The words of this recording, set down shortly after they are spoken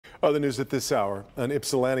Other news at this hour, an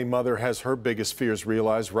Ypsilanti mother has her biggest fears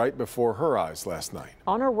realized right before her eyes last night.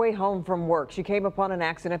 On her way home from work, she came upon an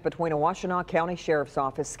accident between a Washtenaw County Sheriff's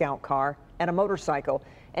Office scout car and a motorcycle.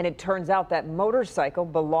 And it turns out that motorcycle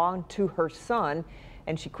belonged to her son,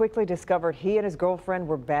 and she quickly discovered he and his girlfriend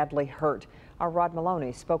were badly hurt. Our Rod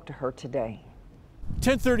Maloney spoke to her today.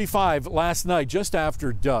 10:35 last night, just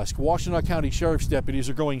after dusk, Washtenaw County Sheriff's deputies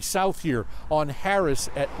are going south here on Harris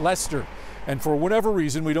at Lester. And for whatever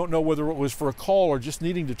reason, we don't know whether it was for a call or just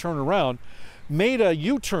needing to turn around, made a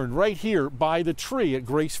U-turn right here by the tree at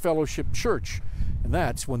Grace Fellowship Church. And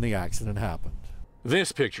that's when the accident happened.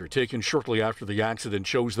 This picture, taken shortly after the accident,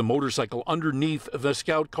 shows the motorcycle underneath the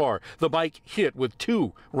scout car. The bike hit with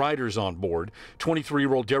two riders on board,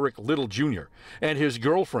 23-year-old Derek Little Jr. and his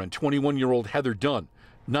girlfriend, 21-year-old Heather Dunn.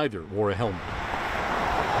 Neither wore a helmet.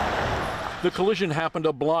 The collision happened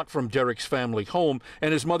a block from Derek's family home,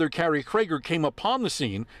 and his mother, Carrie Krager, came upon the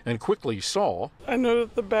scene and quickly saw. I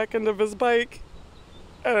noticed the back end of his bike,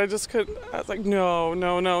 and I just couldn't. I was like, no,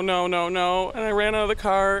 no, no, no, no, no. And I ran out of the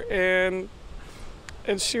car, and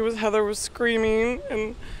Heather was screaming,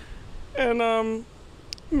 and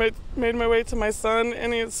made my way to my son,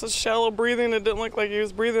 and he had such shallow breathing. It didn't look like he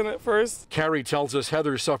was breathing at first. Carrie tells us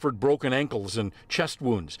Heather suffered broken ankles and chest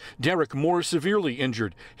wounds. Derek, more severely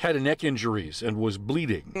injured, had neck injuries and was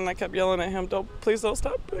bleeding. And I kept yelling at him, please don't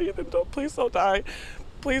stop breathing, please don't die.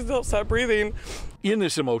 Please don't stop breathing. In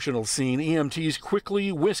this emotional scene, EMTs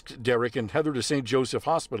quickly whisked Derek and Heather to St. Joseph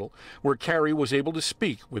Hospital, where Carrie was able to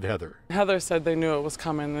speak with Heather. Heather said they knew it was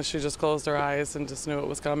coming, and she just closed her eyes and just knew it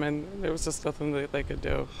was coming. There was just nothing that they could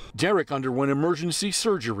do. Derek underwent emergency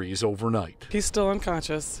surgeries overnight. He's still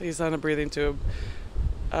unconscious. He's on a breathing tube.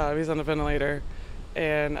 He's on a ventilator,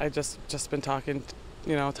 and I just been talking.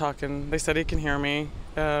 They said he can hear me.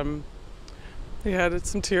 He had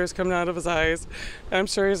some tears coming out of his eyes. I'm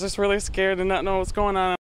sure he's just really scared and not know what's going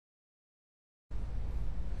on.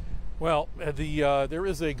 Well, there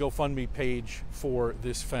is a GoFundMe page for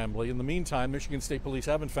this family. In the meantime, Michigan State Police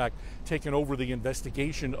have in fact taken over the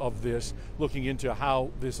investigation of this, looking into how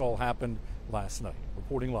this all happened last night.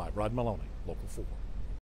 Reporting live, Rod Maloney, Local 4.